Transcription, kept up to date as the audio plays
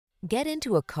Get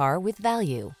into a car with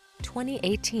value.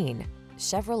 2018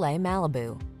 Chevrolet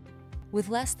Malibu. With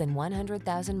less than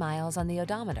 100,000 miles on the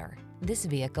odometer, this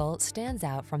vehicle stands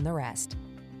out from the rest.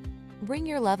 Bring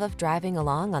your love of driving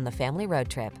along on the family road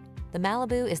trip. The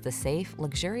Malibu is the safe,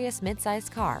 luxurious midsize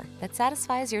car that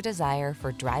satisfies your desire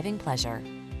for driving pleasure.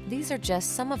 These are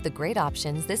just some of the great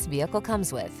options this vehicle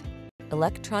comes with: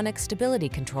 electronic stability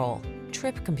control,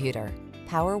 trip computer,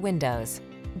 power windows,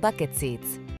 bucket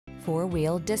seats,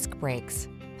 four-wheel disc brakes,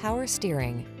 power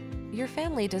steering. Your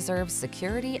family deserves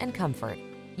security and comfort.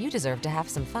 You deserve to have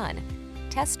some fun.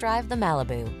 Test drive the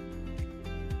Malibu.